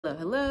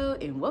Hello,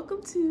 and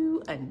welcome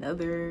to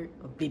another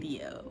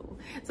video.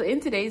 So in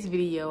today's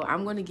video,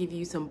 I'm going to give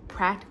you some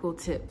practical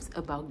tips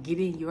about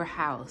getting your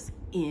house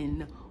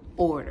in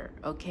order.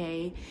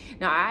 Okay,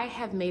 now I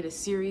have made a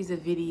series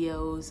of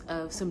videos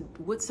of some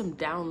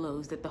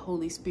downloads that the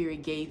Holy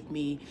Spirit gave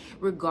me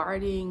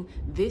regarding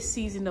this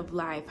season of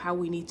life, how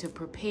we need to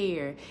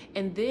prepare,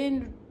 and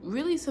then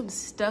really some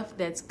stuff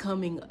that's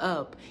coming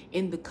up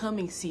in the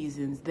coming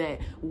seasons, that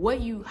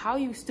how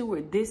you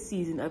steward this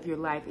season of your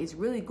life is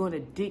really going to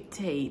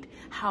dictate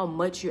how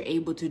much you're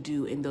able to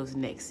do in those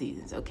next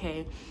seasons.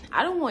 Okay,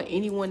 I don't want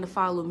anyone to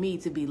follow me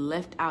to be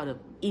left out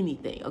of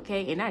anything.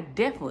 Okay, and I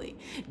definitely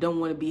don't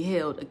want to be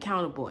held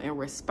accountable and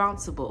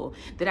responsible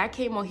that I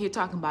came on here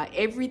talking about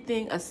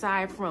everything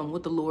aside from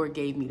what the Lord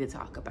gave me to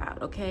talk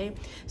about. Okay,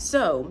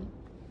 so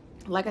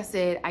like I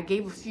said, I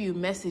gave a few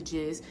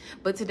messages,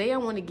 but today I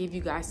want to give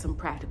you guys some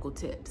practical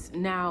tips.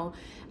 Now,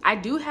 I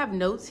do have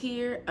notes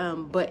here,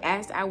 but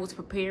as I was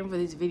preparing for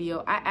this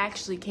video, I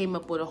actually came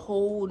up with a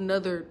whole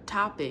nother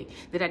topic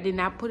that I did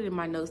not put in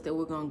my notes that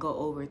we're going to go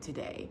over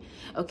today.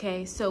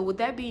 Okay, so with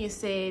that being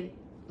said,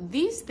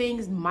 these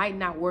things might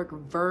not work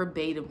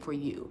verbatim for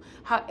you.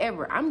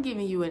 However, I'm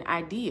giving you an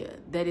idea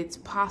that it's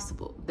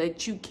possible,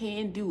 that you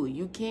can do it.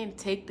 You can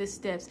take the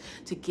steps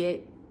to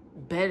get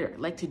better,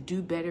 like to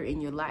do better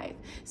in your life.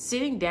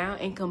 Sitting down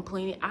and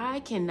complaining, I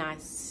cannot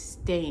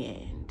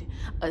stand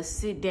a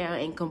sit down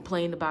and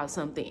complain about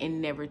something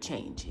and never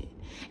change it.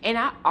 And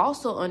I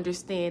also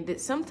understand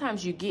that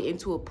sometimes you get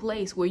into a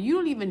place where you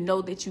don't even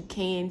know that you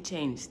can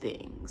change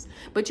things,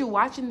 but you're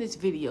watching this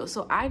video,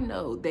 so I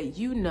know that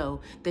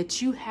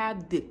you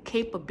have the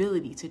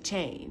capability to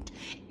change.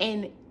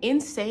 And in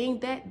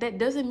saying that, that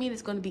doesn't mean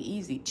it's going to be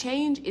easy.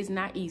 Change is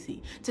not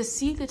easy. To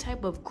see the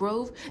type of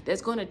growth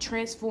that's going to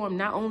transform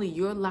not only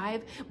your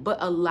life, but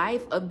a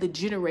life of the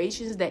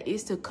generations that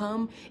is to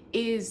come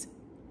is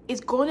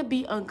going to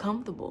be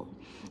uncomfortable.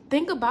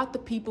 Think about the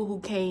people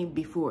who came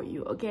before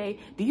you, okay?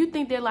 Do you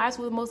think their lives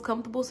were the most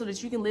comfortable so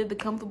that you can live the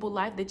comfortable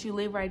life that you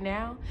live right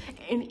now?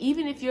 And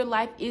even if your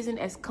life isn't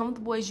as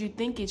comfortable as you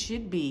think it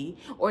should be,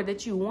 or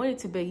that you want it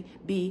to be,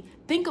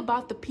 think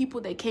about the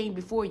people that came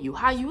before you.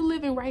 How you're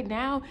living right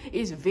now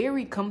is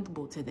very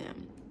comfortable to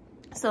them.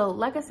 So,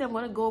 like I said, I'm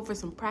going to go over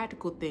some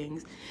practical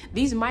things.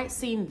 These might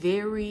seem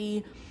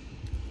very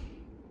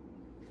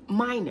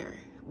minor,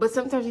 but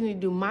sometimes you need to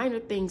do minor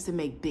things to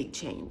make big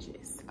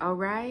changes. All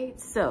right.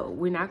 So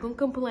we're not going to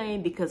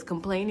complain, because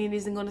complaining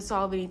isn't going to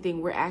solve anything.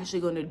 We're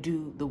actually going to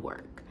do the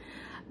work.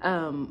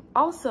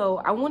 Also,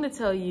 I want to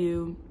tell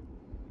you,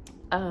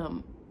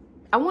 tell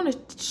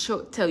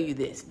you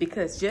this,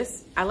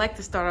 because I like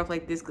to start off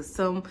like this, because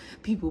some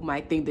people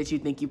might think that you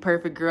think you're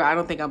perfect, girl. I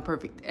don't think I'm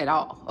perfect at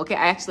all. Okay.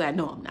 I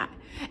know I'm not.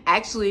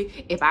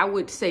 Actually, if I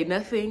would say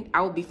nothing,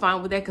 I would be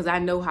fine with that, because I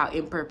know how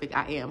imperfect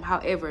I am.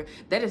 However,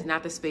 that is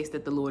not the space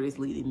that the Lord is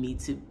leading me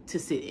to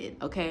sit in.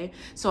 Okay.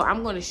 So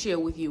I'm going to share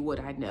with you what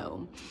I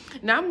know.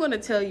 Now I'm going to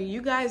tell you,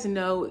 you guys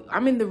know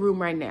I'm in the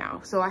room right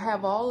now. So I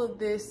have all of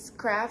this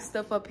craft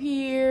stuff up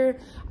here.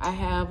 I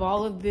have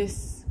all of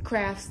this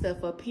craft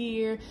stuff up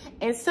here,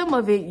 and some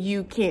of it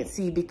you can't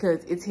see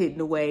because it's hidden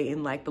away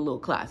in like the little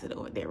closet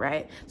over there,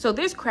 right? So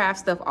there's craft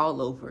stuff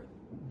all over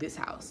this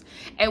house.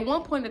 At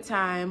one point in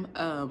time,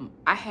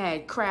 I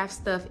had craft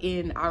stuff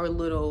in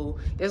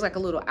there's like a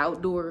little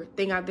outdoor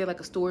thing out there, like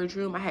a storage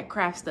room. I had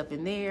craft stuff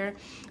in there.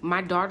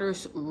 My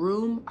daughter's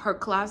room, her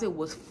closet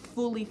was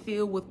fully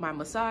filled with my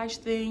massage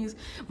things.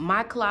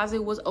 My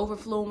closet was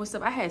overflowing with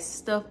stuff. I had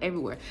stuff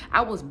everywhere. I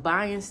was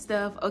buying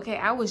stuff. Okay,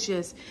 I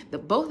was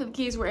both of the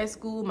kids were at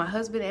school, my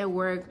husband at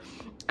work.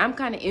 I'm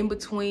kind of in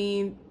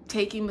between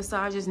taking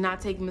massages,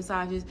 not taking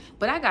massages,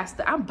 but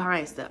I'm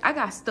buying stuff. I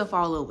got stuff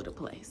all over the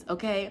place,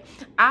 okay?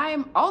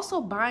 I'm also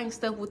buying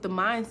stuff with the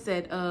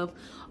mindset of,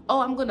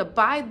 oh, I'm gonna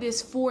buy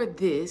this for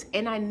this,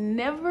 and I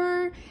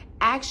never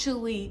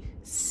actually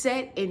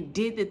set and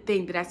did the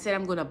thing that I said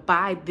I'm gonna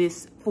buy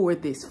this for,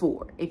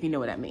 if you know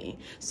what I mean.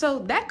 So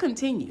that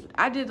continued.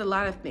 I did a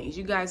lot of things.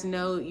 You guys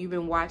know, you've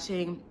been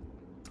watching,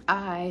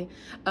 I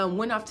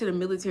went off to the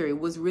military.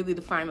 Was really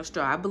the final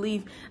straw. I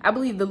believe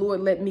the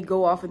Lord let me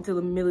go off into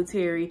the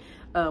military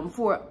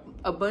for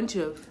a bunch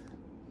of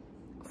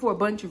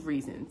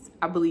reasons.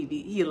 I believe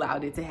he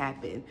allowed it to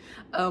happen.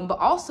 But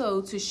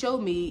also to show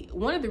me,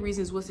 one of the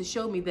reasons was to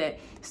show me that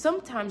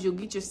sometimes you'll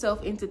get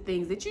yourself into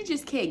things that you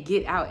just can't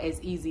get out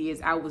as easy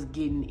as I was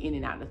getting in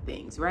and out of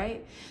things,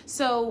 right?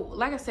 So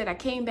like I said, I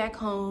came back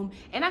home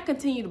and I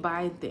continued to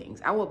buy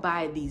things. I would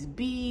buy these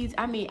beads.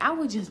 I mean, I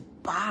would just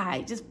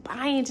buying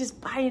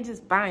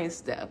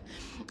stuff.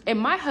 And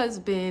my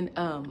husband,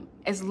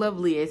 as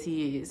lovely as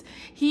he is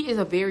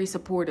a very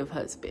supportive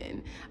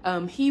husband.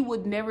 He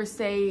would never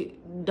say,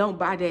 don't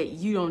buy that,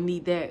 you don't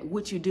need that,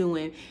 what you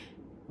doing?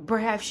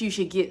 Perhaps you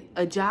should get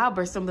a job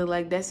or something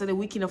like that so that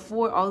we can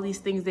afford all these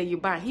things that you're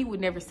buying. He would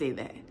never say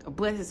that.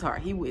 Bless his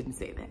heart, he wouldn't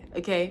say that,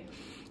 okay?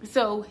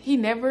 So he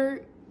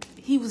never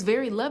he was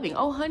very loving.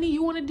 Oh, honey,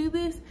 you want to do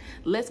this?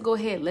 Let's go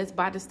ahead. Let's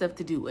buy the stuff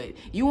to do it.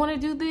 You want to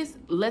do this?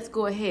 Let's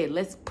go ahead.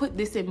 Let's put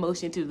this in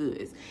motion to do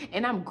this.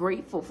 And I'm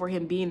grateful for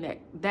him being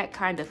that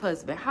kind of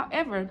husband.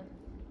 However,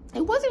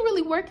 it wasn't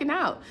really working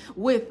out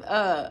with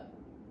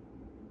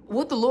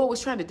what the Lord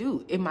was trying to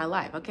do in my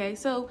life. Okay,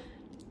 so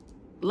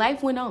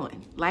life went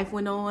on. Life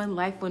went on.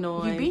 Life went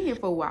on. You've been here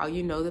for a while.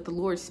 You know that the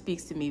Lord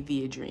speaks to me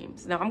via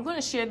dreams. Now, I'm going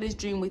to share this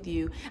dream with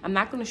you. I'm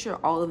not going to share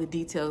all of the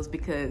details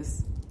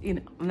because, you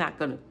know, I'm not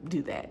going to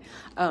do that.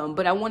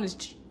 But I want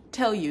to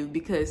tell you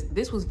because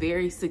this was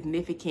very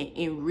significant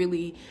in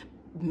really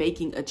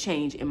making a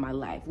change in my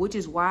life, which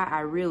is why I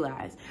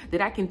realized that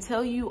I can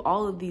tell you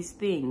all of these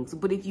things,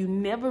 but if you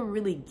never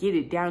really get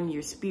it down in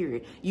your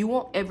spirit, you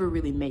won't ever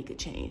really make a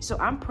change. So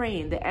I'm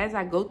praying that as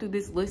I go through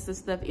this list of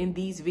stuff in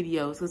these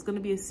videos, it's going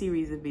to be a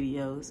series of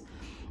videos,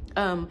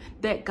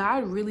 that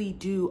God really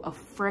do a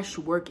fresh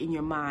work in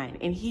your mind,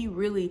 and he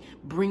really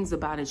brings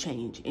about a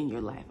change in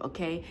your life.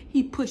 Okay,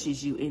 he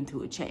pushes you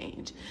into a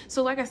change.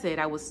 So like I said,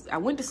 I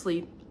went to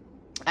sleep.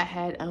 I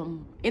had,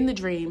 I'm in the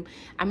dream,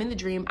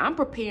 I'm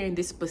preparing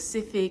this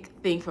specific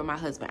thing for my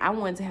husband. I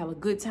wanted to have a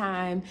good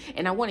time,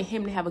 and I wanted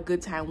him to have a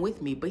good time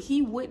with me, but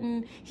he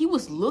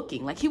was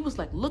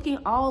looking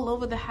all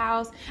over the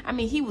house. I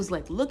mean, he was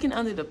like looking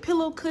under the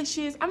pillow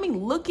cushions. I mean,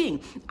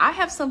 looking, I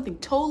have something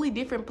totally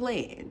different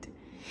planned,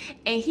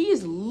 and he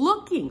is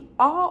looking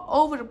all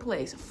over the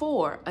place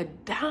for a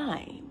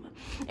dime.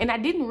 And I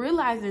didn't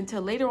realize it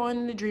until later on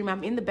in the dream.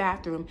 I'm in the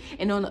bathroom,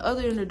 and on the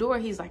other end of the door,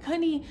 he's like,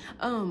 honey,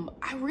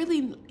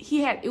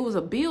 it was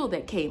a bill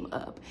that came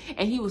up,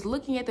 and he was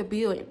looking at the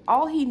bill, and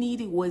all he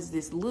needed was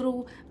this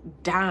little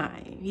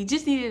dime. He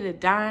just needed a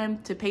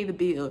dime to pay the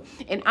bill.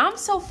 And I'm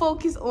so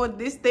focused on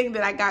this thing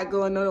that I got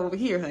going on over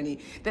here, honey,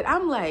 that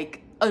I'm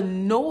like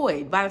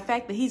annoyed by the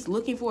fact that he's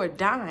looking for a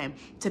dime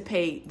to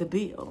pay the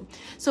bill.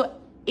 So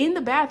in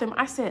the bathroom,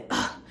 I said,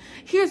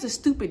 here's a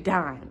stupid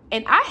dime.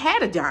 And I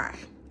had a dime.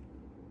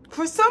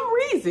 For some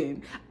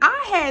reason,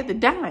 I had the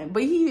dime,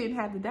 but he didn't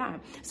have the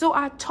dime. So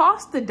I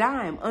tossed the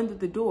dime under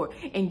the door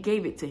and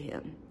gave it to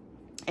him.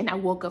 And I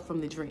woke up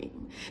from the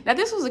dream. Now,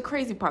 this was a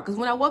crazy part, because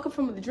when I woke up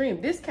from the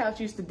dream, this couch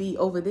used to be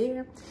over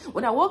there.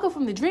 When I woke up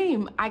from the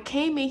dream, I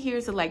came in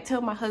here to like tell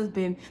my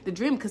husband the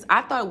dream, because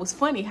I thought it was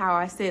funny how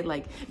I said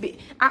like,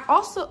 I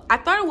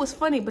thought it was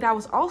funny, but I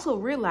was also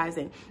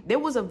realizing there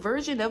was a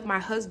version of my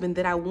husband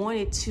that I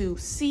wanted to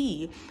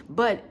see,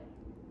 but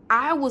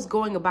I was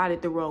going about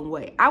it the wrong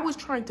way. I was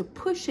trying to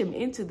push him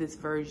into this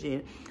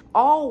version,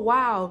 all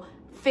while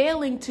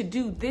failing to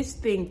do this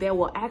thing that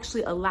will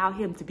actually allow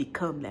him to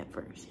become that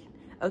version.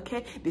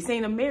 Okay, this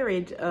ain't a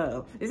marriage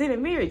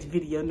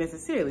video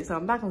necessarily, so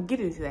I'm not gonna get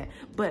into that.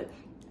 But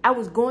I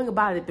was going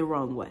about it the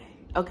wrong way.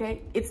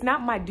 Okay, it's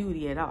not my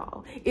duty at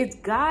all. It's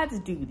God's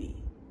duty.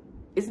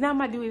 It's not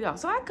my duty at all.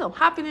 So I come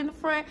hopping in the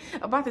front,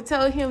 about to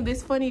tell him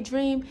this funny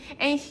dream,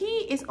 and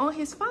he is on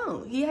his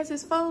phone. He has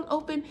his phone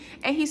open,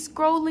 and he's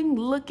scrolling,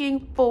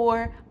 looking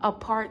for a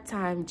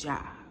part-time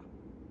job.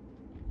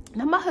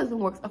 Now, my husband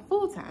works a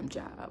full-time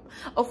job,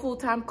 a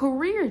full-time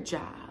career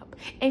job,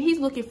 and he's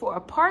looking for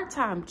a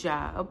part-time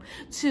job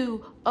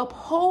to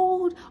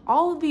uphold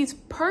all of these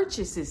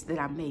purchases that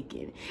I'm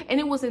making. And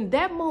it was in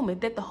that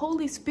moment that the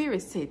Holy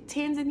Spirit said,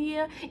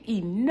 Tanzania,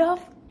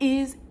 enough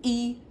is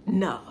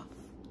enough.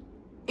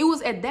 It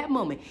was at that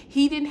moment.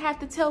 He didn't have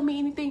to tell me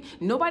anything.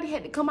 Nobody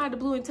had to come out of the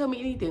blue and tell me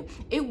anything.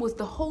 It was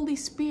the Holy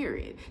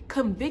Spirit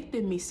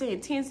convicting me, saying,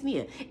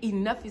 Tanzania,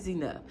 enough is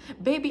enough.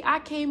 Baby, I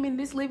came in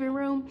this living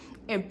room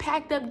and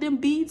packed up them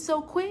beads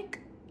so quick.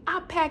 I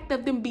packed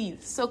up them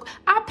beads. So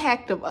I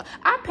packed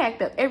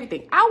up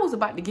everything. I was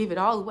about to give it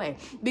all away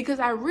because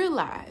I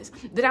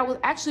realized that I was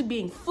actually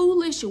being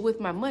foolish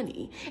with my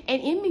money.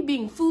 And in me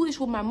being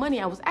foolish with my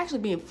money, I was actually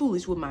being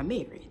foolish with my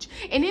marriage.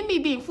 And in me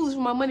being foolish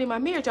with my money and my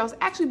marriage, I was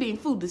actually being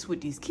foolish with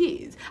these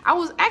kids. I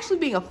was actually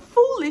being a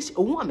foolish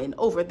woman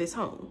over this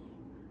home.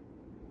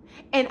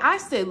 And I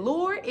said,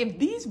 Lord, if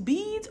these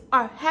beads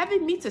are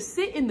having me to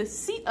sit in the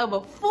seat of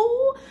a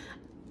fool,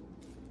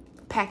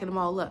 packing them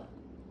all up.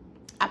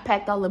 I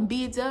packed all them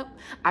beads up.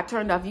 I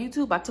turned off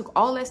YouTube. I took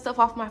all that stuff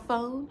off my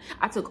phone.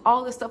 I took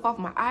all that stuff off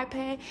my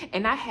iPad,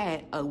 and I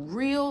had a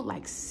real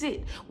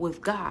sit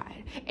with God.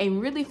 And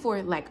really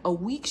for like a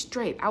week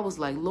straight, I was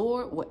like,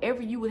 Lord,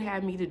 whatever you would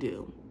have me to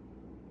do.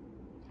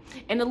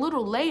 And a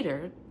little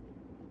later,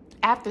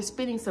 after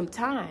spending some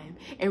time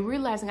and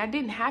realizing I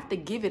didn't have to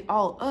give it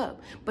all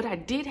up, but I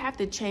did have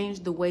to change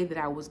the way that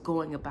I was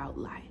going about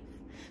life.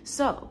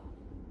 So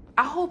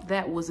I hope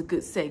that was a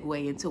good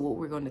segue into what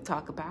we're going to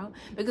talk about,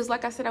 because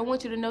like I said, I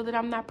want you to know that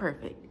I'm not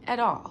perfect at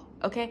all.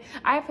 Okay,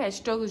 I've had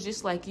struggles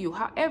just like you.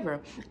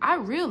 However, I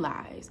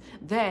realize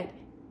that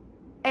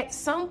at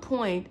some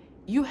point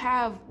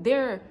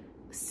there are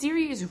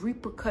serious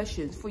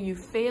repercussions for you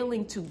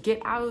failing to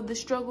get out of the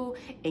struggle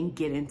and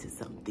get into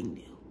something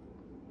new.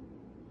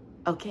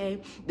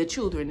 Okay, the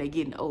children, they're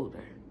getting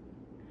older.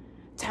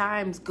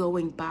 Time's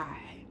going by.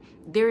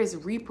 There is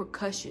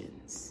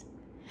repercussions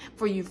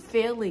for you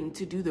failing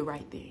to do the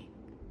right thing.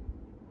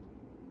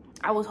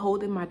 I was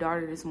holding my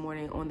daughter this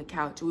morning on the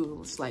couch. We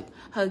was like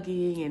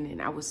hugging,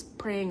 and I was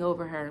praying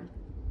over her.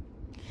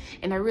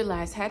 And I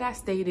realized, had I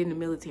stayed in the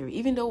military,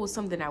 even though it was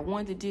something I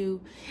wanted to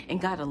do and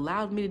God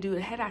allowed me to do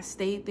it, had I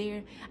stayed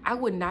there, I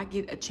would not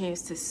get a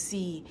chance to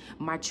see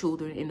my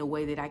children in the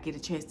way that I get a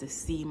chance to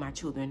see my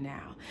children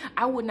now.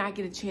 I would not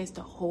get a chance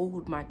to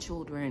hold my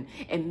children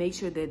and make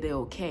sure that they're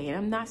okay. And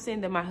I'm not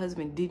saying that my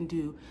husband didn't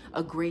do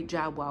a great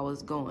job while I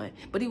was gone,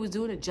 but he was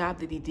doing a job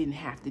that he didn't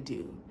have to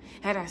do.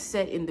 Had I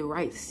sat in the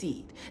right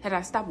seat, had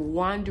I stopped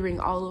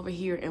wandering all over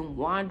here and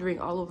wandering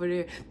all over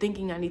there,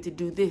 thinking I need to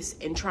do this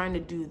and trying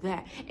to do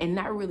that, and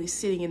not really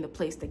sitting in the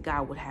place that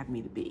God would have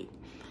me to be.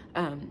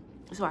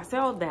 So I said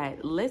all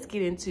that. Let's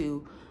get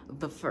into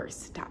the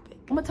first topic.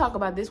 I'm gonna talk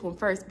about this one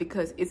first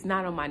because it's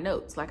not on my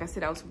notes. Like I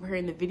said, I was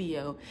preparing the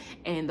video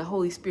and the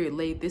Holy Spirit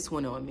laid this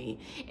one on me.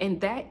 And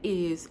that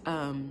is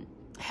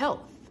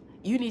health.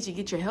 You need to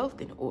get your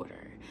health in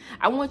order.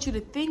 I want you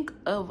to think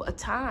of a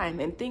time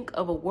and think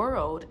of a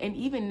world, and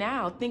even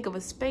now think of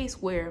a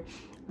space where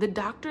the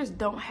doctors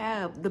don't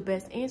have the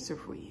best answer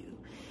for you.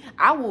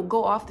 I will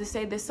go off to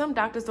say that some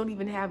doctors don't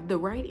even have the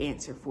right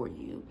answer for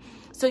you.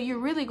 So you're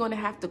really going to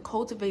have to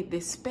cultivate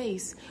this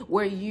space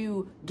where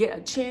you get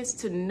a chance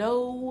to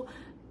know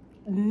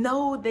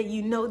that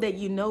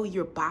you know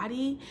your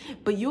body,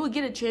 but you will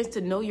get a chance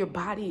to know your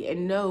body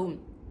and know,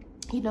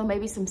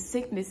 maybe some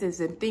sicknesses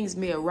and things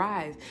may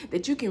arise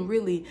that you can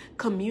really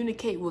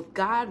communicate with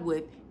God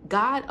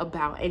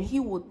about, and he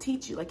will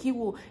teach you. Like he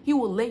will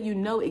let you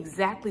know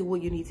exactly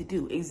what you need to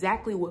do,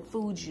 exactly what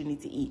foods you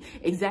need to eat,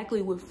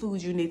 exactly what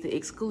foods you need to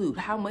exclude,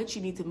 how much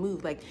you need to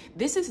move. Like,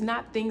 this is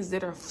not things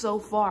that are so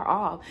far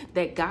off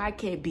that God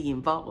can't be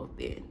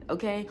involved in.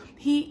 Okay,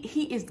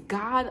 he is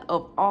God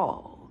of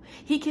all.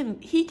 He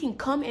can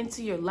come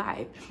into your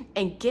life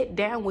and get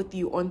down with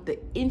you on the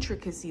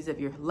intricacies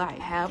of your life.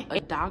 Have a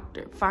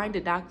doctor, find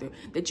a doctor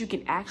that you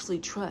can actually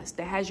trust,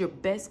 that has your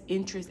best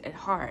interest at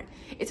heart.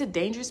 It's a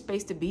dangerous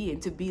space to be in,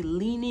 to be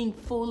leaning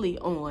fully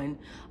on,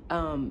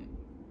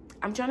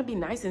 I'm trying to be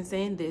nice in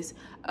saying this,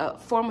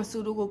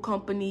 pharmaceutical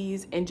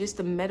companies and just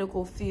the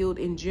medical field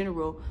in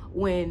general,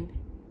 when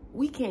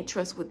we can't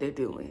trust what they're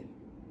doing.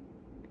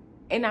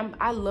 And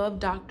I love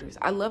doctors.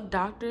 I love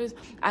doctors.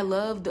 I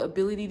love the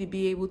ability to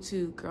be able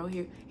to, girl,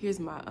 here's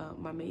my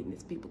my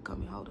maintenance people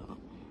coming. Hold on.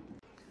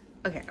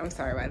 Okay, I'm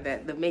sorry about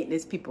that. The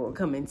maintenance people are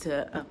coming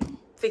to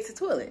fix the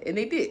toilet, and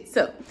they did.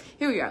 So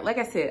here we are. Like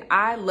I said,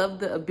 I love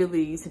the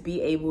ability to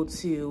be able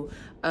to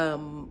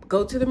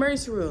go to the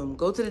emergency room,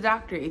 go to the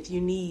doctor if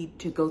you need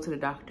to go to the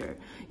doctor.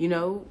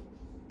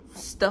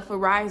 Stuff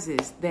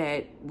arises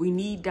that we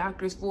need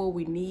doctors for,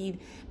 we need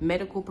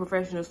medical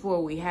professionals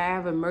for, we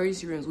have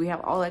emergency rooms, we have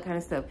all that kind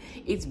of stuff.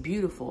 It's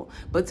beautiful.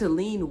 But to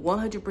lean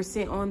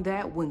 100% on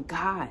that when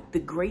God, the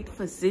great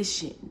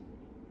physician,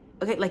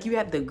 okay, like you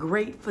have the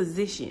great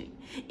physician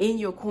in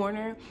your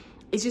corner,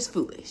 it's just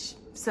foolish.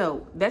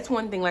 So that's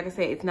one thing. Like I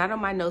said, it's not on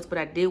my notes, but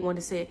I did want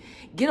to say,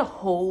 get a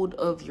hold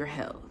of your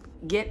health.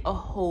 Get a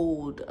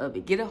hold of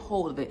it. Get a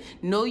hold of it.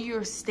 Know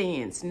your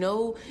stance.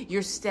 Know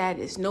your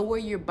status. Know where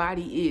your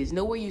body is.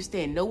 Know where you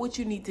stand. Know what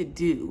you need to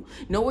do.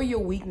 Know where your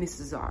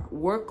weaknesses are.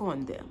 Work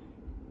on them.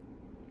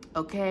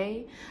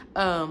 Okay?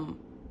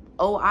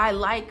 Oh, I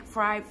like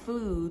fried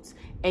foods,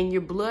 and your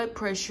blood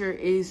pressure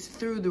is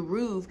through the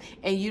roof,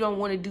 and you don't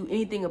want to do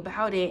anything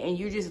about it, and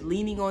you're just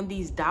leaning on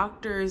these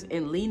doctors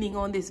and leaning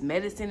on this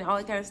medicine and all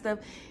that kind of stuff.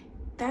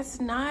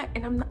 That's not,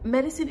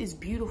 medicine is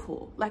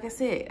beautiful. Like I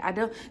said,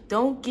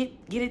 don't get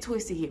it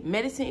twisted here.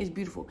 Medicine is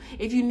beautiful.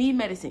 If you need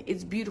medicine,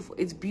 it's beautiful.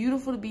 It's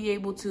beautiful to be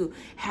able to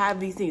have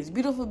these things. It's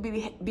beautiful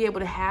to be able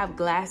to have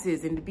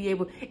glasses and to be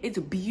able, it's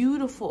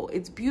beautiful.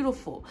 It's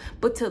beautiful.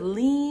 But to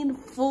lean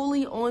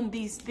fully on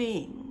these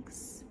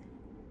things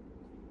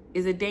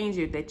is a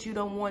danger that you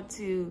don't want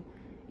to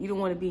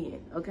be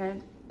in, okay?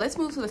 Let's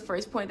move to the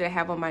first point that I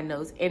have on my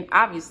notes. And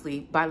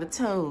obviously, by the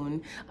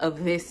tone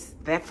of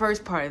that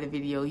first part of the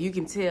video, you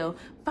can tell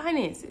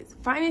finances.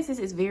 Finances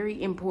is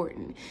very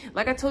important.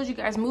 Like I told you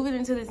guys, moving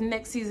into this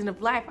next season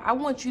of life, I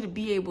want you to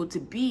be able to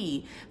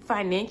be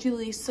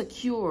financially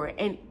secure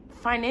and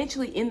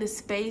financially in the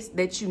space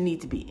that you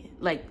need to be in,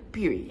 like,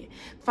 period.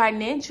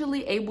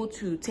 Financially able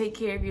to take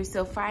care of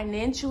yourself,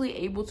 financially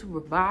able to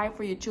provide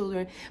for your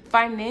children,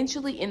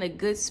 financially in a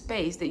good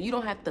space that you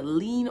don't have to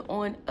lean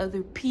on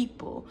other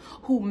people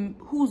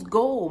whose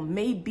goal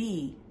may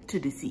be to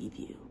deceive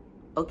you,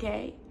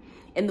 okay?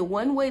 And the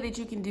one way that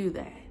you can do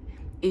that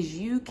is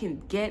you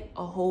can get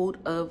a hold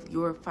of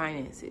your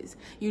finances.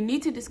 You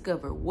need to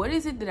discover, what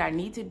is it that I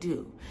need to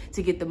do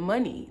to get the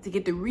money, to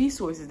get the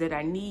resources that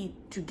I need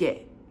to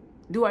get?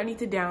 Do I need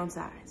to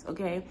downsize?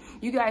 Okay.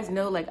 You guys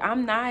know, like,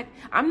 I'm not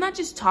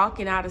just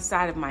talking out of the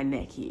side of my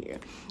neck here.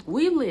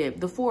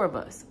 The four of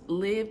us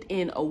lived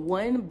in a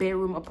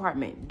 1-bedroom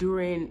apartment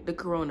during the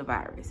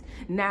coronavirus.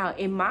 Now,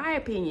 in my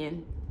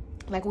opinion,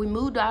 Like, we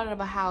moved out of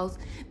a house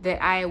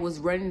that I was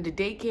running the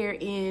daycare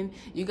in.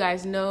 You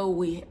guys know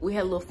we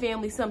had a little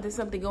family,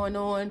 something going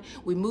on.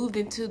 We moved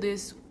into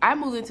this, I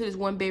moved into this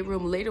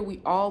 1-bedroom. Later,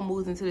 we all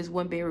moved into this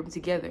 1-bedroom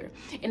together.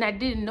 And I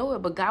didn't know it,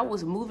 but God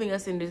was moving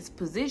us in this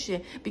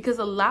position because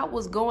a lot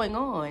was going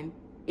on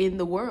in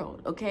the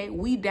world, okay?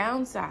 We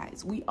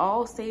downsized. We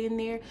all stayed in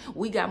there.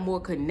 We got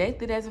more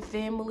connected as a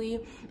family.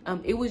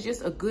 It was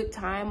just a good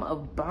time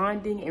of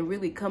bonding and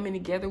really coming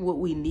together what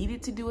we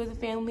needed to do as a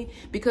family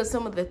because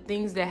some of the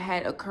things that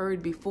had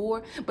occurred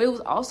before, but it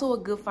was also a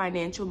good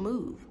financial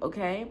move,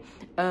 okay?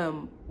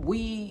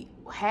 We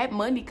had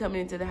money coming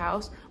into the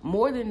house,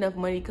 more than enough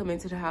money coming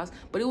into the house,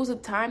 but it was a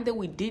time that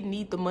we didn't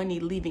need the money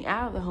leaving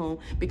out of the home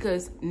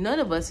because none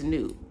of us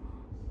knew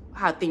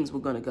how things were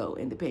going to go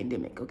in the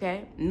pandemic,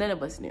 okay? None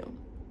of us knew.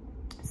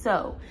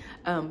 So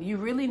you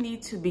really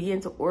need to begin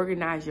to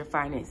organize your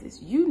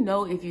finances. You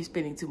know if you're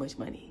spending too much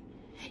money.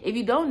 If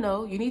you don't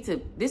know, you need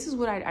to, this is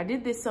what I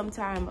did this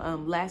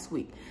sometime last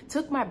week.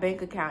 Took my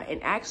bank account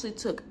and actually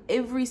took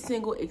every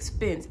single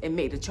expense and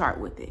made a chart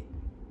with it.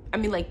 I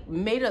mean, like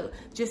made a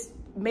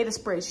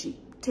spreadsheet.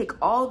 Take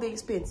all the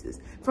expenses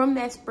from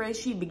that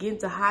spreadsheet, begin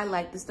to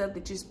highlight the stuff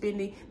that you're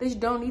spending that you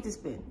don't need to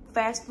spend,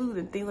 fast food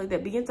and things like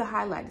that. Begin to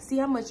highlight it. See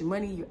how much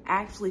money you're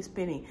actually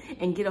spending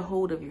and get a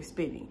hold of your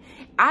spending.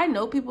 I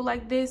know people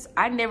like this.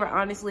 I never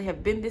honestly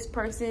have been this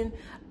person,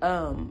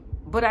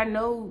 but I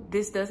know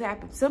this does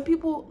happen. Some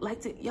people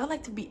y'all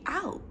like to be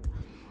out.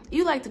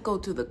 You like to go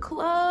to the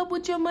club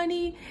with your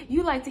money.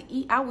 You like to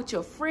eat out with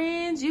your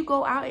friends. You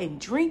go out and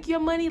drink your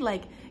money.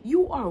 Like,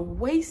 you are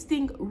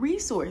wasting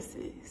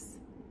resources.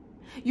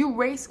 You're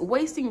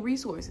wasting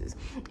resources.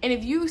 And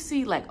if you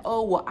see like,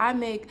 oh, well,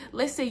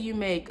 let's say you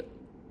make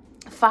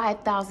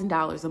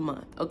 $5,000 a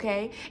month,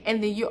 okay?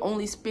 And then you're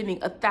only spending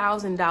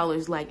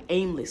 $1,000 like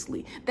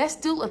aimlessly. That's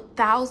still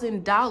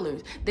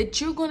 $1,000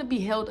 that you're going to be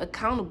held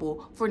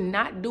accountable for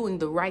not doing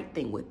the right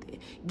thing with it.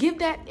 Give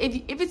that,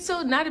 if it's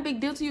so not a big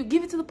deal to you,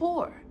 give it to the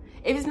poor.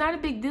 If it's not a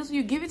big deal to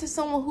you, give it to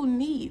someone who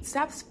needs.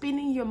 Stop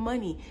spending your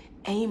money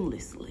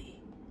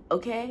aimlessly,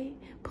 okay?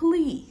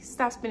 Please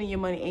stop spending your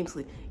money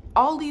aimlessly.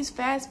 All these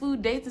fast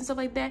food dates and stuff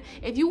like that,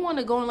 if you want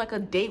to go on like a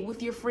date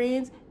with your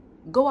friends,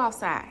 go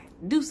outside.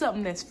 Do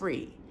something that's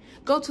free.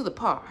 Go to the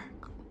park.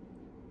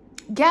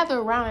 Gather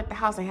around at the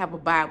house and have a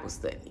Bible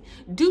study.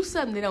 Do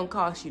something that don't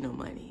cost you no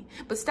money.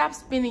 But stop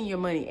spending your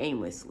money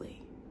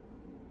aimlessly.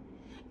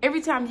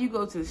 Every time you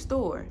go to the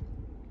store,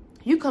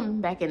 you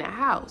coming back in a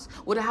house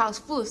with a house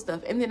full of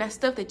stuff, and then that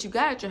stuff that you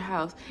got at your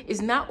house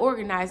is not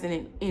organized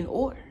and in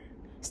order.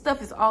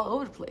 Stuff is all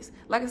over the place.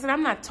 Like I said,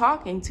 I'm not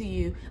talking to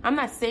you. I'm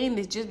not saying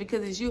this just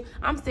because it's you.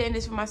 I'm saying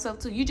this for myself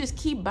too. You just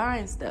keep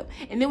buying stuff.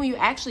 And then when you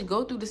actually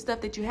go through the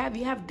stuff that you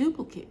have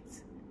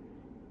duplicates.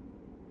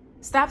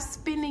 Stop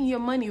spending your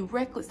money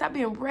reckless. Stop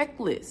being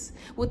reckless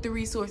with the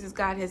resources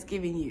God has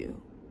given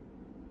you.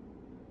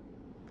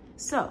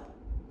 So,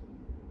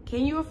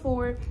 can you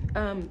afford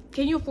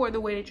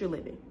the way that you're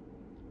living?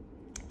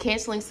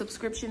 Canceling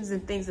subscriptions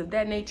and things of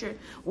that nature.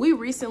 We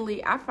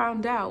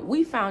found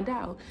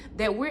out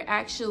that we're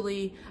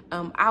actually,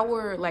 some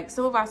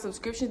of our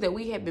subscriptions that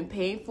we have been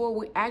paying for,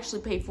 we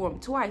actually paid for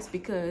them twice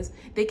because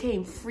they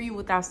came free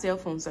with our cell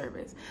phone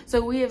service.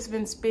 So we have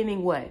been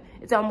spending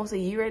it's almost a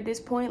year at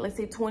this point, let's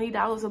say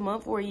 $20 a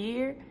month for a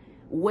year,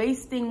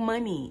 wasting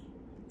money.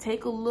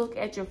 Take a look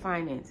at your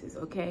finances,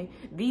 okay?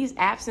 These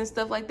apps and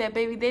stuff like that,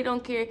 baby, they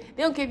don't care.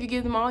 They don't care if you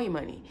give them all your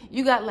money.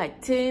 You got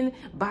like 10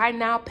 buy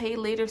now, pay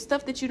later,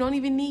 stuff that you don't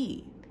even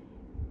need.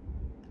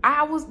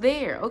 I was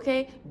there,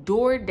 okay?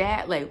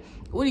 DoorDash, like,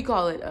 what do you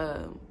call it?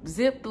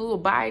 Zip, the little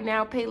buy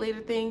now, pay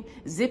later thing.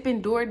 Zip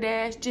and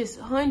DoorDash,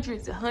 just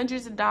hundreds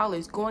of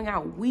dollars going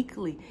out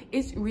weekly.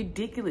 It's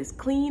ridiculous.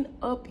 Clean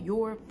up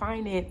your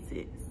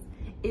finances.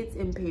 It's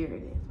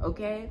imperative,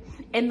 okay?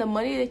 And the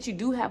money that you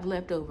do have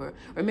left over,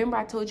 remember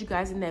I told you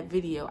guys in that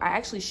video, I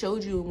actually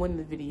showed you in one of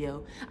the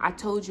video, I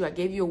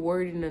gave you a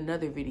word in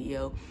another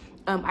video.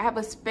 I have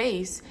a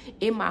space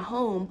in my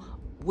home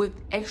with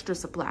extra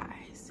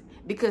supplies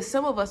because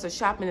some of us are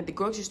shopping at the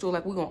grocery store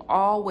like we're gonna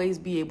always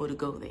be able to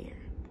go there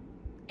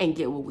and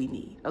get what we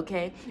need,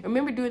 okay?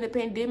 Remember during the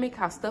pandemic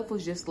how stuff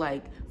was just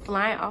like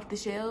flying off the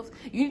shelves?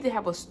 You need to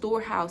have a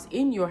storehouse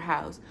in your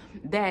house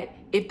that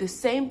if the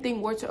same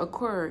thing were to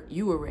occur,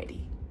 you are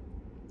ready.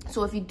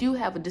 So if you do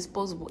have a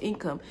disposable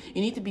income, you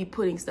need to be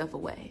putting stuff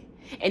away.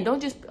 And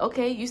don't just,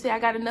 okay, you say I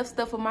got enough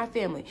stuff for my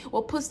family.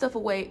 Well, put stuff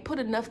away, put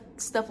enough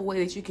stuff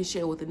away that you can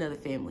share with another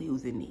family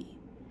who's in need.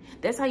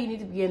 That's how you need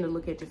to begin to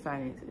look at your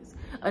finances.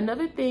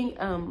 Another thing,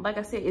 like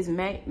I said, is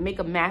make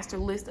a master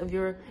list of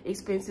your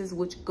expenses,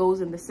 which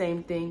goes in the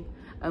same thing.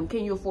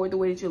 Can you afford the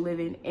way that you're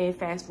living? And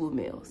fast food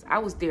meals. I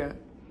was there,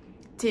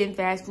 10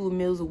 fast food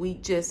meals a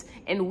week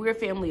and we're a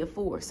family of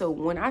 4. So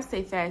when I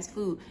say fast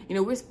food,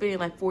 we're spending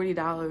like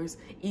 $40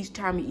 each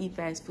time we eat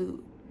fast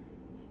food.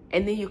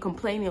 And then you're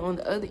complaining on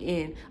the other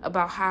end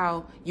about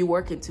how you're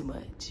working too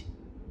much.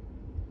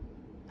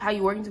 How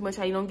you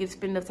don't get to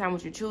spend enough time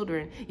with your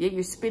children, yet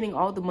you're spending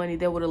all the money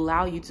that would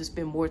allow you to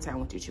spend more time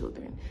with your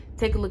children.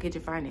 Take a look at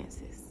your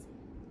finances.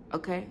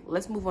 Okay,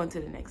 let's move on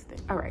to the next thing.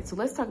 All right, so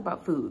let's talk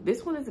about food.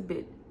 This one is a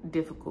bit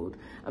difficult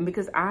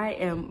because I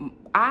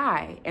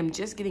am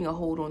just getting a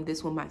hold on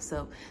this one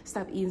myself.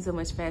 Stop eating so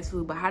much fast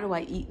food. But how do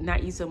I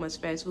not eat so much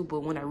fast food,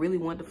 but when I really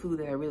want the food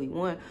that I really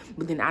want,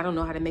 but then I don't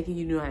know how to make it,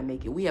 you know how to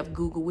make it. We have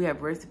Google, we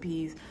have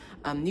recipes.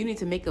 You need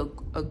to make a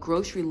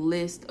grocery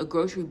list, a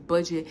grocery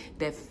budget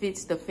that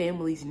fits the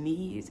family's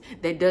needs,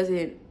 that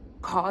doesn't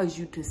cause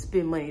you to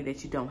spend money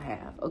that you don't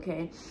have,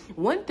 okay?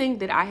 One thing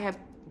that I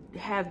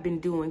have been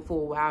doing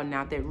for a while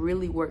now that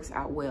really works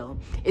out well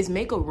is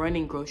make a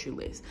running grocery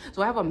list.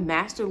 So I have a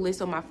master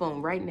list on my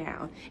phone right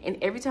now, and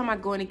every time I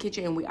go in the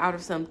kitchen and we're out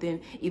of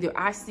something, either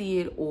I see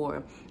it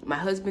or my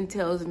husband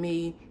tells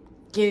me,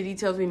 Kennedy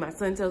tells me, my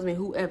son tells me,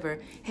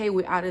 whoever, hey,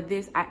 we're out of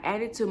this, I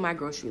add it to my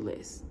grocery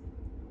list.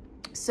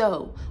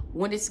 So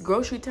when it's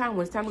grocery time,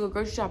 when it's time to go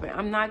grocery shopping,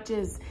 I'm not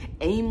just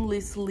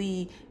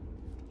aimlessly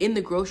in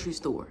the grocery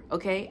store,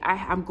 okay?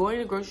 I'm going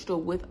to the grocery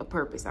store with a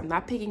purpose. I'm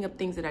not picking up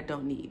things that I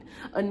don't need.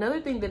 Another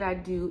thing that I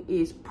do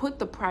is put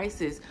the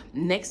prices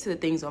next to the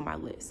things on my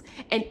list.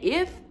 And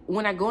if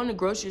when I go in the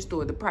grocery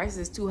store, the price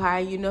is too high,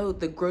 you know,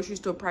 the grocery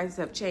store prices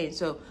have changed.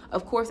 So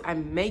of course I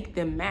make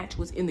them match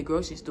what's in the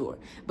grocery store.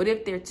 But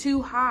if they're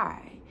too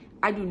high,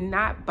 I do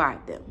not buy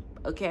them,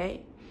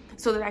 okay?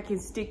 So that I can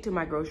stick to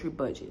my grocery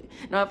budget.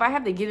 Now, if I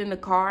have to get in the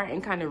car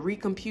and kind of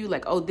recompute,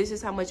 like, oh, this is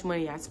how much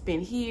money I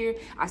spend here,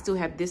 I still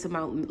have this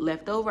amount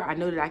left over, I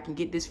know that I can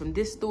get this from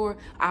this store,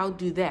 I'll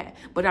do that.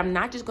 But I'm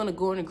not just gonna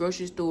go in the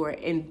grocery store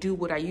and do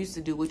what I used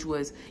to do, which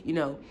was, you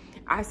know,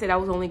 I said I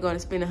was only gonna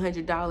spend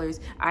 $100,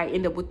 I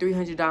end up with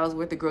 $300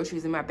 worth of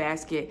groceries in my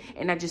basket,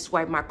 and I just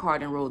swiped my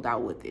card and rolled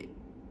out with it.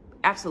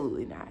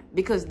 Absolutely not,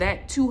 because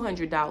that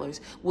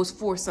 $200 was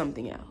for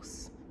something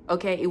else.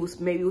 Okay,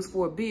 maybe it was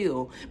for a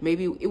bill,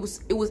 maybe it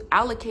was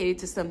allocated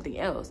to something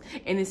else.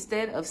 And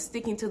instead of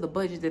sticking to the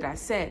budget that I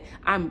set,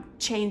 I'm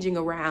changing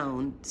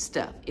around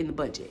stuff in the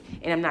budget.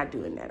 And I'm not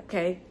doing that,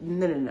 okay?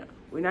 No.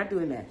 We're not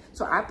doing that.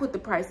 So I put the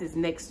prices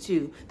next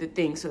to the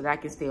things so that I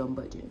can stay on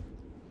budget.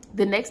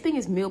 The next thing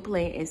is meal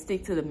plan, and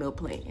stick to the meal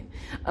plan.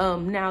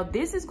 Now,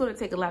 this is going to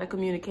take a lot of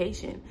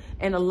communication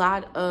and a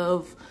lot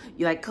of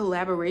like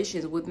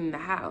collaborations within the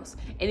house.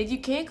 And if you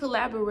can't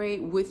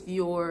collaborate with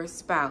your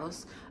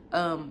spouse,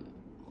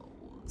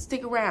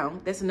 stick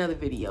around. That's another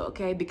video,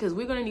 okay? Because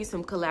we're gonna need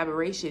some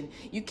collaboration.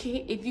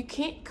 If you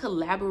can't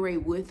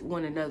collaborate with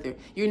one another,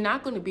 you're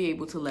not gonna be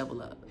able to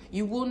level up.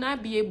 You will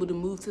not be able to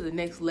move to the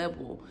next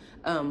level.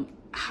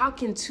 How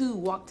can two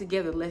walk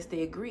together unless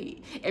they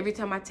agree? Every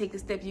time I take a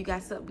step, you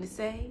got something to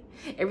say.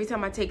 Every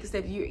time I take a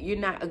step, you're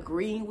not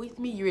agreeing with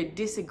me. You're in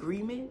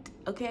disagreement,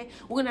 okay?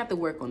 We're gonna have to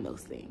work on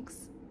those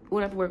things.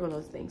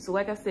 So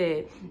like I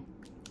said,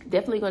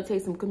 definitely going to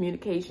take some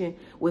communication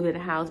within the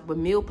house, but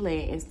meal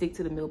plan and stick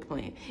to the meal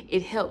plan.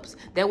 It helps.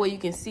 That way you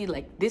can see,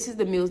 like, this is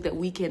the meals that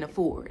we can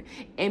afford.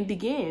 And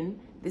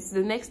this is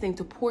the next thing,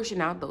 to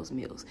portion out those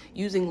meals.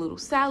 Using little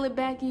salad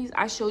baggies.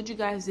 I showed you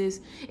guys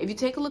this. If you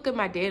take a look at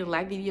my day in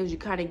life videos, you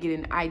kind of get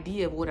an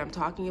idea of what I'm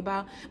talking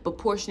about. But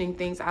portioning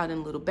things out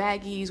in little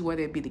baggies,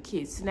 whether it be the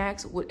kids'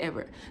 snacks,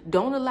 whatever.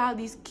 Don't allow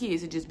these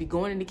kids to just be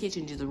going in the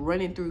kitchen, just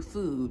running through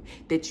food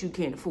that you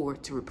can't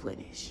afford to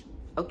replenish.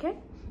 Okay?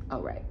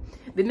 All right.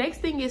 The next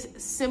thing is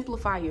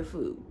simplify your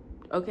food.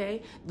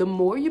 Okay, the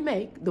more you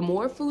make, the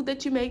more food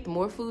that you make, the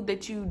more food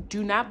that you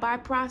do not buy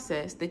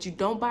processed, that you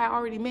don't buy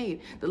already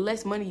made, the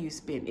less money you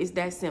spend. It's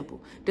that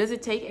simple. Does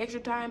it take extra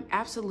time?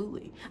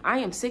 Absolutely. I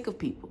am sick of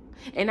people.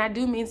 And I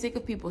do mean sick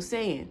of people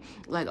saying,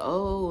 like,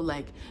 oh,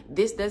 like,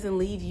 this doesn't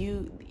leave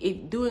you,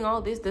 doing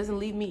all this doesn't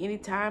leave me any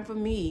time for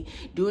me.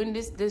 Doing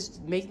this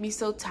makes me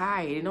so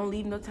tired. It don't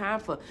leave no time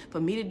for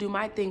me to do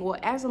my thing. Well,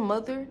 as a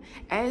mother,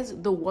 as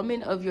the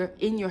woman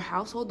in your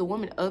household, the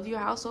woman of your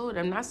household,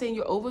 I'm not saying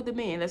you're over the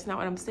man. That's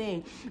not what I'm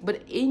saying.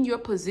 But in your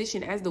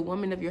position as the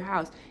woman of your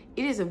house,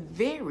 it is a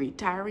very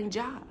tiring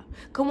job.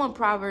 Come on,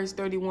 Proverbs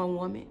 31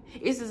 woman.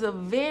 This is a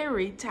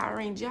very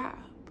tiring job.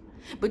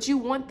 But you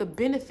want the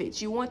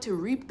benefits. You want to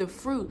reap the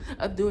fruit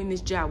of doing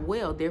this job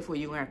well. Therefore,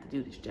 you're going to have to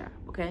do this job,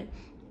 okay?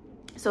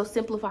 So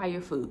simplify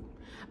your food.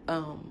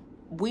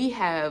 We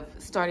have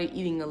started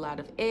eating a lot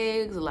of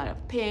eggs, a lot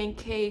of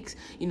pancakes,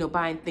 you know,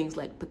 buying things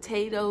like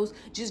potatoes,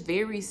 just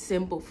very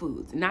simple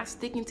foods. Not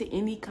sticking to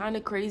any kind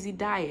of crazy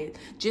diet,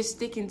 just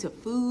sticking to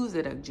foods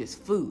that are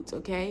just foods,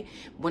 okay?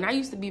 When I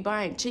used to be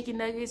buying chicken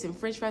nuggets and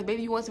french fries,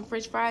 baby, you want some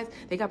french fries?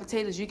 They got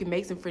potatoes, you can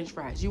make some french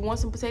fries. You want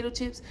some potato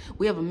chips?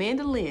 We have a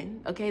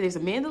mandolin, okay? There's a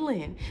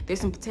mandolin,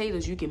 there's some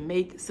potatoes, you can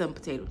make some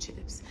potato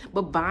chips.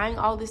 But buying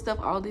all this stuff,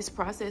 all these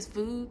processed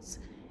foods,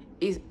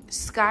 is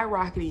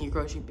skyrocketing your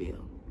grocery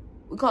bill.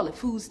 We call it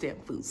food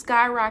stamp food,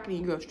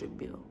 skyrocketing your grocery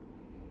bill.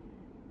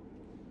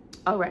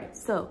 All right,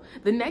 so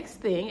the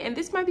next thing, and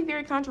this might be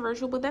very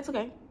controversial, but that's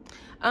okay.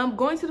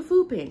 Going to the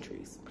food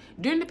pantries.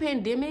 During the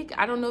pandemic,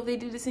 I don't know if they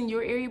did this in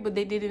your area, but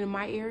they did it in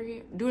my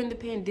area. During the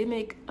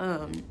pandemic,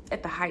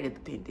 at the height of the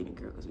pandemic,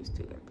 girl, because we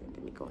still got a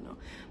pandemic going on.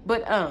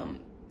 But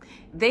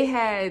they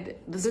had,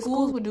 the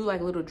schools would do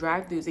like little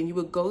drive-thrus, and you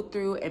would go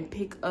through and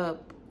pick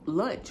up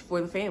lunch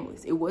for the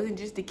families. It wasn't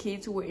just the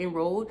kids who were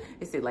enrolled.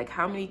 It said like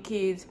how many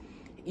kids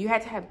you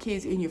had to have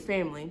kids in your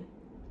family,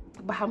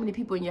 but how many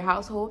people in your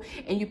household,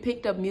 and you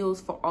picked up meals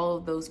for all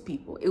of those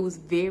people. It was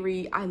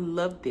I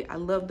loved it. I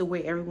loved the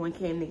way everyone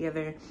came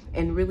together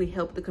and really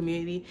helped the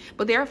community.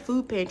 But there are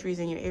food pantries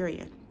in your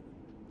area.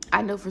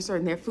 I know for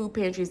certain there are food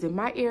pantries in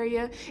my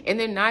area, and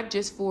they're not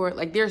just for,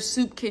 like, there are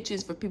soup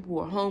kitchens for people who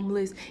are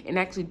homeless and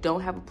actually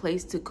don't have a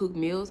place to cook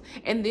meals.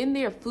 And then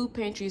there are food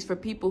pantries for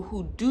people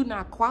who do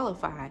not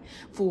qualify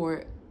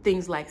for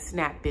things like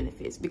SNAP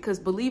benefits, because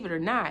believe it or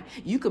not,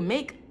 you can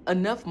make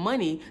enough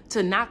money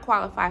to not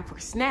qualify for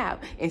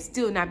SNAP and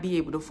still not be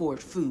able to afford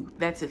food.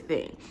 That's a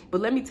thing.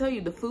 But let me tell you,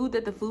 the food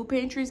that the food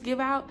pantries give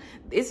out,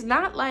 it's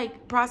not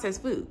like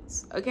processed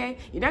foods, okay?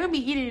 You're not gonna be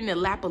eating in a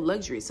lap of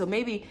luxury. So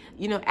maybe,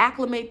 you know,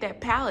 acclimate that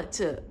palate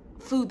to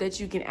food that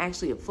you can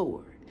actually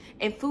afford.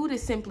 And food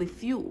is simply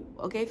fuel,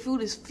 okay?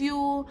 Food is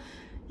fuel.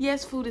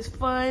 Yes, food is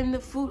fun.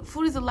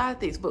 Food is a lot of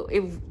things. But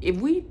if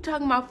we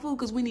talking about food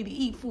because we need to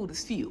eat, food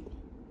is fuel.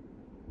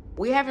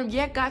 We haven't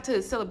yet got to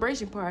the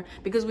celebration part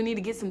because we need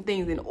to get some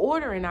things in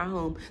order in our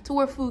home to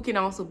where food can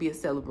also be a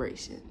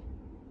celebration.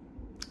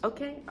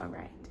 Okay? All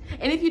right.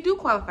 And if you do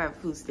qualify for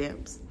food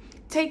stamps,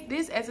 take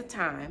this as a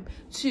time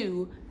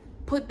to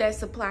put that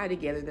supply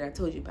together that I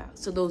told you about.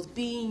 So those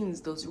beans,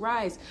 those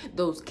rice,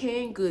 those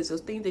canned goods,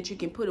 those things that you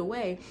can put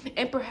away.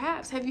 And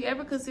perhaps, have you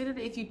ever considered,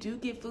 if you do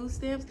get food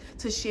stamps,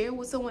 to share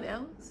with someone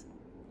else?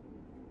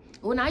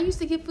 When I used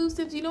to get food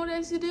stamps, you know what I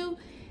used to do?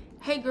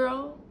 Hey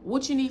girl,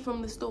 what you need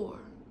from the store?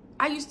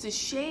 I used to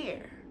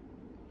share.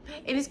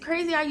 And it's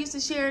crazy, I used to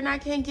share and I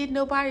can't get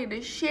nobody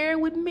to share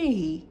with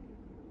me.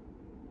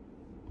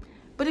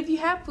 But if you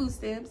have food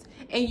stamps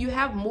and you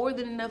have more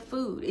than enough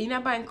food, and you're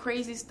not buying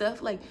crazy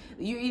stuff, like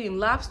you're eating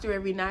lobster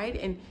every night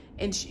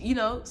and you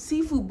know,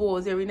 seafood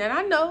boils every night.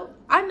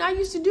 I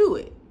used to do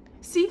it.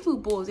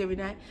 Seafood boils every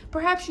night.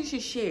 Perhaps you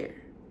should share.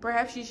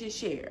 Perhaps you should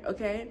share,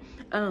 okay?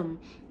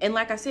 And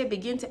like I said,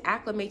 begin to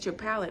acclimate your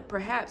palate,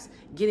 perhaps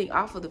getting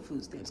off of the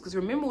food stamps. Because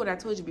remember what I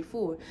told you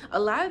before, a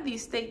lot of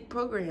these state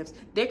programs,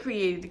 they're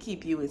created to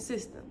keep you in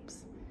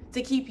systems,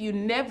 to keep you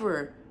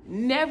never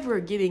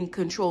getting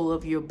control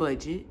of your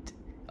budget,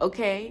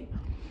 okay?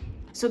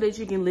 So that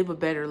you can live a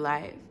better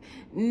life.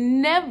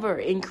 Never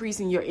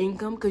increasing your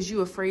income because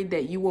you're afraid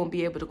that you won't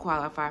be able to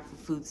qualify for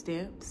food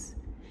stamps.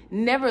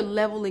 Never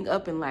leveling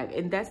up in life,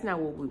 and that's not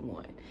what we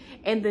want.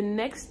 And the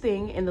next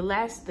thing and the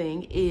last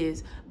thing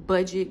is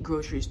budget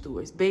grocery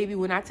stores. Baby,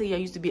 when I tell you I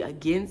used to be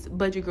against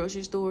budget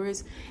grocery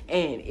stores,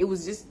 and it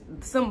was just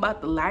something about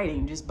the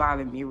lighting just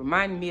bothered me. It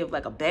reminded me of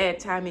like a bad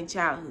time in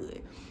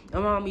childhood. My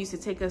mom used to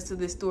take us to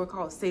this store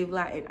called Save a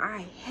Lot, and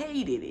I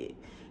hated it.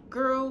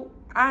 Girl,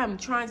 I'm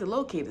trying to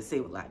locate a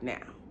Save a Lot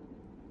now.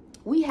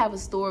 We have a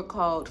store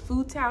called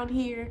Food Town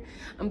here.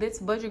 That's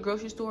a budget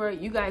grocery store.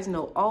 You guys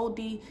know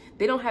Aldi.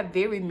 They don't have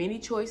very many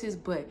choices,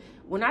 but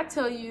when I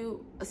tell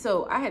you,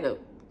 so I had a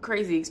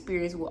crazy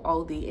experience with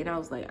Aldi, and I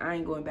was like, I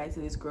ain't going back to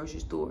this grocery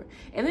store.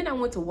 And then I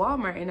went to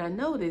Walmart, and I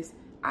noticed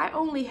I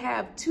only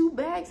have 2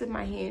 bags in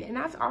my hand, and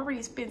I've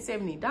already spent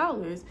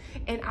 $70,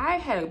 and I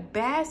had a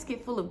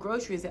basket full of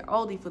groceries at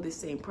Aldi for the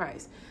same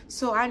price.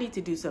 So I need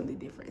to do something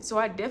different. So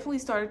I definitely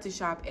started to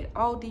shop at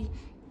Aldi.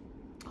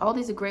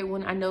 Aldi's a great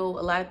one. I know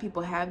a lot of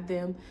people have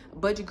them.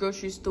 Budget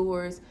grocery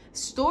stores.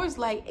 Stores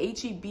like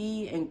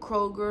H-E-B and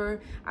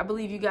Kroger. I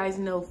believe you guys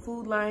know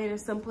Food Lion in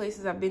some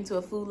places. I've been to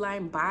a Food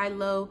Lion, Buy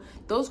Low.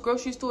 Those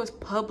grocery stores,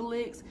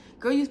 Publix.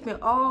 Girl, you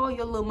spend all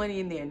your little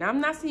money in there. Now,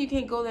 I'm not saying you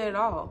can't go there at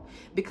all.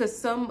 Because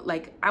some,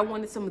 like, I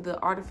wanted some of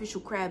the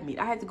artificial crab meat.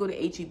 I had to go to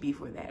H-E-B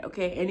for that,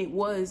 okay? And it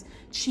was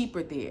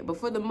cheaper there. But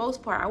for the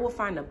most part, I would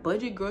find a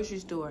budget grocery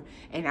store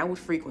and I would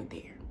frequent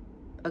there.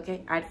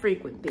 Okay, I'd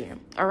frequent them.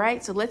 All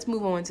right, so let's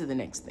move on to the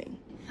next thing.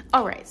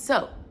 All right,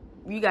 so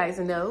you guys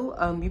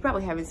know, you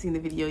probably haven't seen the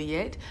video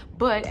yet,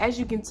 but as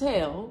you can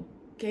tell,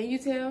 can you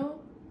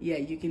tell? Yeah,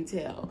 you can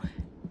tell.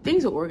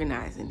 Things are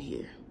organized in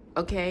here,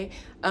 okay?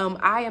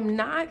 I am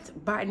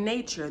not by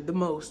nature the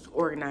most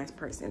organized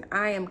person.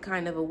 I am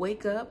kind of a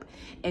wake up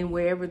and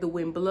wherever the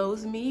wind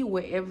blows me,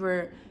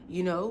 wherever,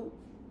 you know,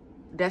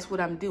 that's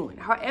what I'm doing.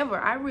 However,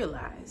 I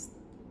realized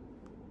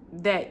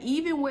that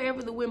even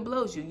wherever the wind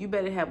blows you, you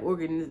better have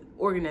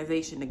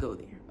organization to go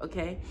there,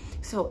 okay?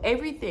 So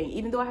everything,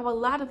 even though I have a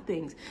lot of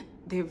things,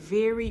 they're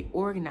very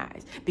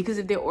organized. Because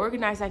if they're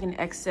organized, I can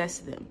access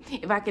them.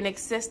 If I can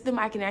access them,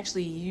 I can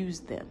actually use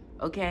them,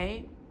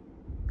 okay?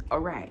 All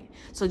right.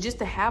 So just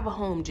to have a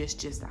home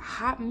just a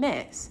hot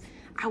mess,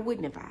 I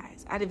wouldn't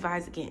advise. I'd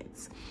advise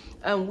against.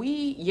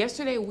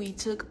 Yesterday we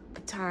took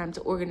the time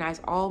to organize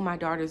all my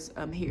daughter's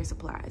hair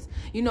supplies.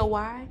 You know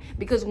why?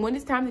 Because when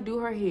it's time to do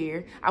her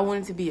hair, I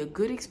want it to be a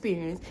good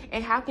experience.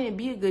 And how can it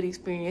be a good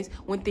experience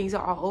when things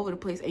are all over the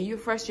place and you're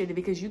frustrated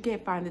because you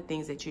can't find the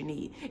things that you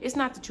need? It's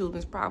not the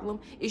children's problem.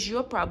 It's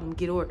your problem.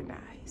 Get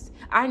organized.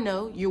 I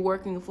know you're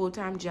working a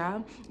full-time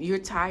job. You're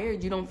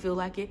tired. You don't feel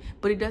like it.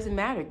 But it doesn't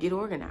matter. Get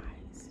organized.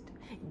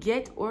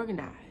 Get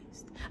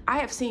organized. I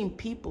have seen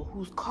people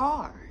whose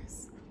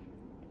cars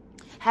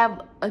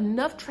have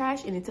enough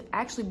trash in it to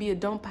actually be a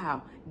dump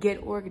pile.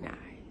 Get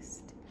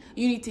organized.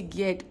 You need to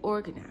get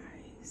organized.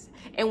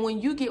 And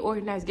when you get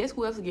organized, guess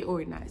who else will get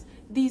organized?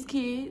 These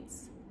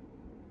kids.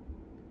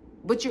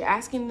 But you're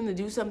asking them to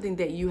do something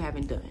that you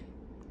haven't done.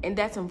 And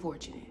that's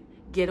unfortunate.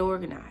 Get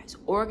organized.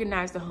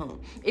 Organize the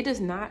home. It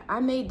does not. I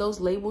made those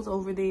labels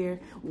over there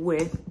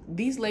with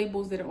these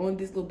labels that are on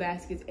this little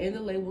baskets and the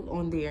labels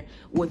on there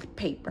with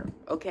paper.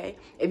 Okay.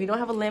 If you don't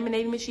have a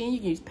laminating machine, you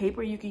can use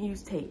paper. You can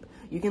use tape.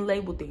 You can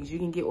label things. You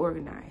can get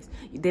organized.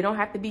 They don't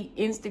have to be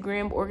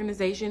Instagram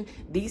organization.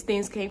 These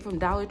things came from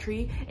Dollar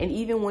Tree. And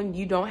even when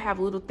you don't have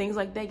little things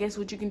like that, guess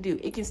what you can do?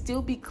 It can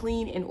still be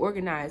clean and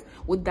organized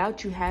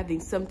without you having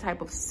some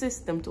type of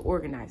system to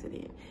organize it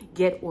in.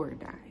 Get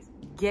organized.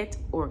 Get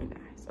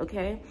organized.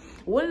 Okay,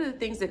 one of the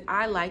things that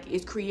I like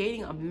is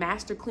creating a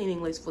master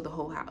cleaning list for the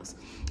whole house.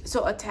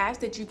 So a task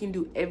that you can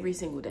do every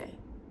single day.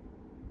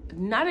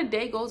 Not a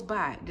day goes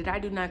by that I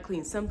do not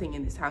clean something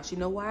in this house. You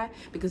know why?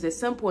 Because at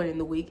some point in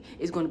the week,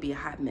 it's going to be a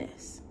hot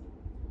mess.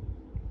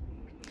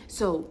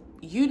 So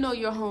you know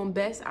your home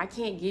best. I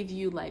can't give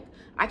you like,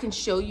 I can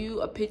show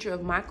you a picture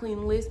of my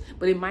cleaning list,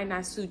 but it might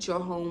not suit your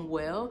home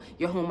well.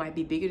 Your home might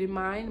be bigger than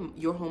mine.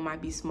 Your home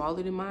might be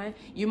smaller than mine.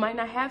 You might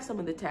not have some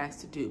of the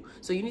tasks to do.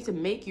 So you need to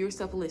make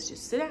yourself a list.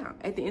 Just sit down.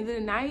 At the end of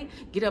the night,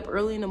 get up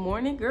early in the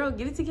morning. Girl,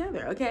 get it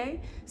together,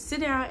 okay? Sit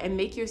down and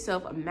make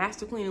yourself a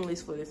master cleaning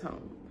list for this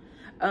home.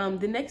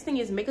 The next thing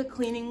is make a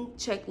cleaning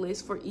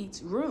checklist for each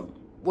room.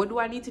 What do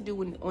I need to do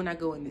when I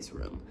go in this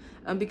room?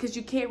 Because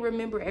you can't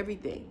remember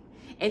everything.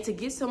 And to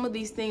get some of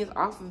these things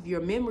off of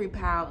your memory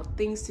pile of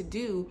things to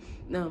do,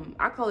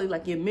 I call it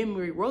like your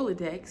memory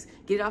Rolodex,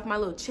 get it off my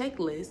little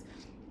checklist,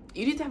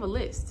 you need to have a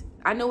list.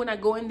 I know when I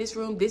go in this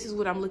room, this is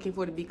what I'm looking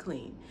for to be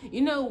clean.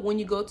 You know, when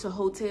you go to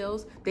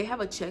hotels, they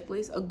have a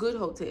checklist, a good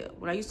hotel.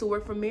 When I used to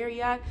work for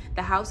Marriott,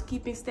 the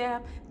housekeeping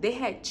staff, they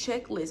had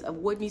checklists of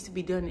what needs to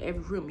be done in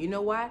every room. You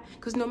know why?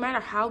 Because no matter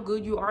how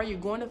good you are, you're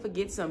going to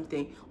forget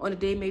something on a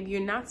day maybe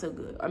you're not so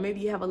good, or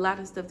maybe you have a lot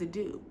of stuff to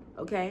do,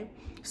 okay?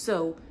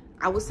 So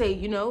I would say,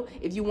 you know,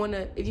 if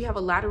you have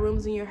a lot of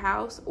rooms in your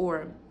house,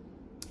 or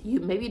you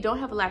maybe don't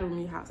have a lot of room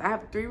in your house. I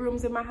have 3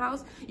 rooms in my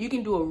house. You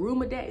can do a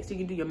room a day. So you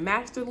can do your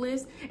master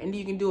list, and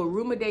you can do a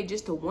room a day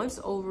just to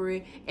once over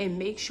it and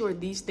make sure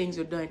these things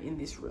are done in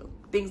this room.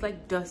 Things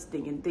like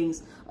dusting and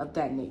things of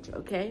that nature,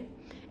 okay?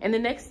 And the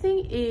next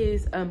thing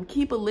is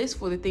keep a list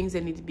for the things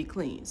that need to be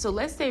cleaned. So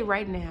let's say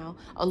right now,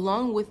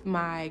 along with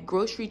my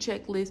grocery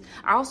checklist,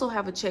 I also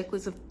have a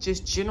checklist of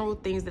just general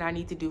things that I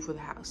need to do for the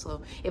house.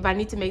 So if I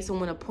need to make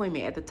someone an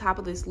appointment, at the top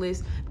of this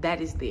list, that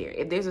is there.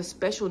 If there's a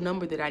special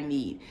number that I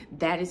need,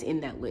 that is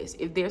in that list.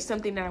 If there's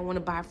something that I want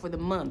to buy for the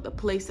month, a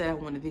place that I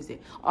want to visit,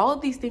 all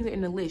of these things are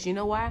in the list. You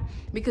know why?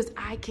 Because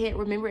I can't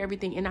remember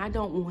everything, and I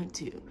don't want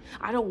to.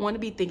 I don't want to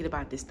be thinking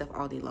about this stuff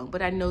all day long,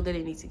 but I know that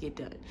it needs to get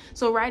done.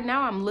 So right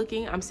now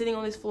I'm sitting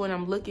on this floor and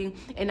I'm looking,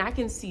 and I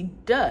can see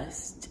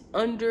dust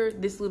under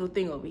this little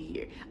thing over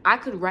here. I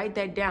could write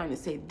that down and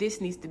say,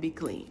 this needs to be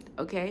cleaned,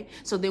 okay?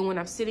 So then when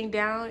I'm sitting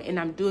down and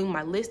I'm doing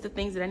my list of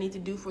things that I need to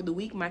do for the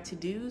week, my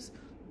to-dos,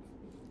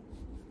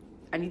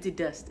 I need to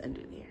dust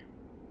under there,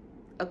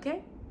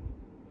 okay?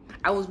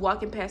 I was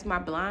walking past my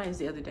blinds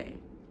the other day,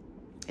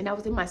 and I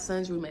was in my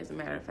son's room, as a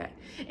matter of fact,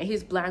 and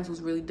his blinds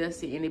was really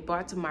dusty, and it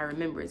brought to my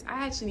remembrance,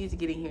 I actually need to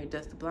get in here and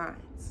dust the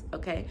blinds,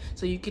 okay?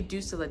 So you could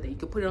do stuff like that. You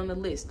could put it on the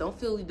list. Don't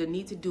feel the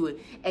need to do it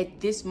at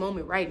this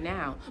moment right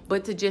now,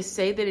 but to just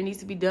say that it needs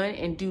to be done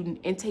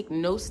and take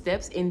no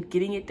steps in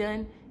getting it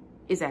done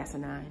is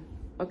asinine.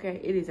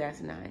 Okay, it is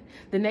asinine.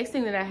 The next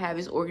thing that I have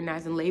is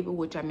organize and label,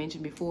 which I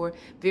mentioned before.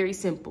 Very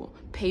simple.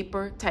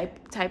 Paper,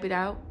 type it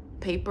out.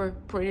 Paper,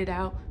 print it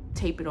out,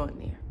 tape it on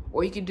there.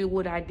 Or you can do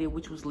what I did,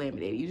 which was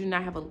laminated. You do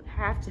not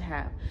have to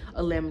have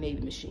a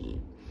laminated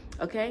machine.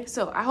 Okay,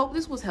 so I hope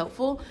this was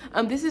helpful.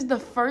 This is the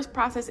first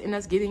process in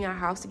us getting our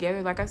house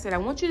together. Like I said, I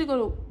want you to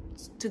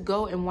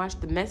go and watch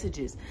the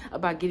messages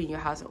about getting your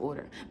house in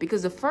order,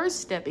 because the first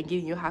step in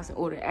getting your house in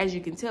order, as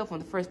you can tell from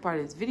the first part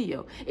of this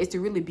video, is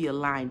to really be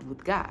aligned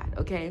with God,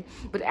 okay?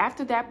 But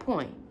after that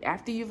point,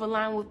 after you've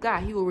aligned with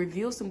God, he will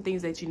reveal some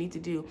things that you need to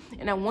do.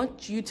 And I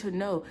want you to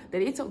know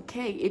that it's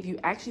okay if you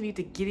actually need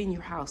to get in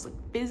your house, like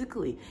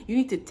physically. You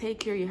need to take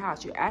care of your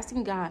house. You're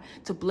asking God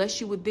to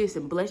bless you with this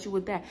and bless you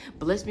with that.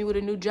 Bless me with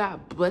a new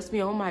job. Bless me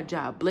on my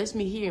job. Bless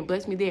me here and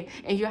bless me there.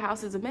 And your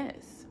house is a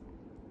mess.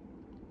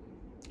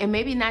 And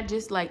maybe not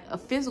just like a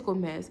physical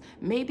mess,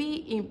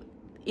 maybe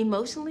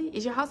emotionally.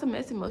 Is your house a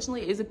mess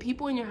emotionally? Is the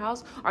people in your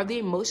house, are they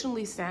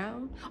emotionally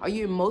sound? Are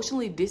you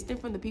emotionally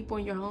distant from the people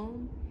in your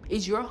home?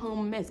 Is your home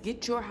a mess?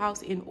 Get your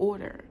house in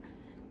order.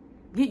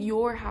 Get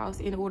your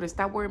house in order.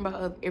 Stop worrying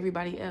about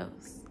everybody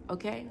else,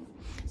 okay?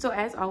 So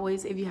as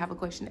always, if you have a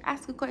question,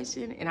 ask a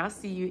question, and I'll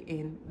see you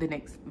in the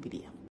next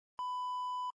video.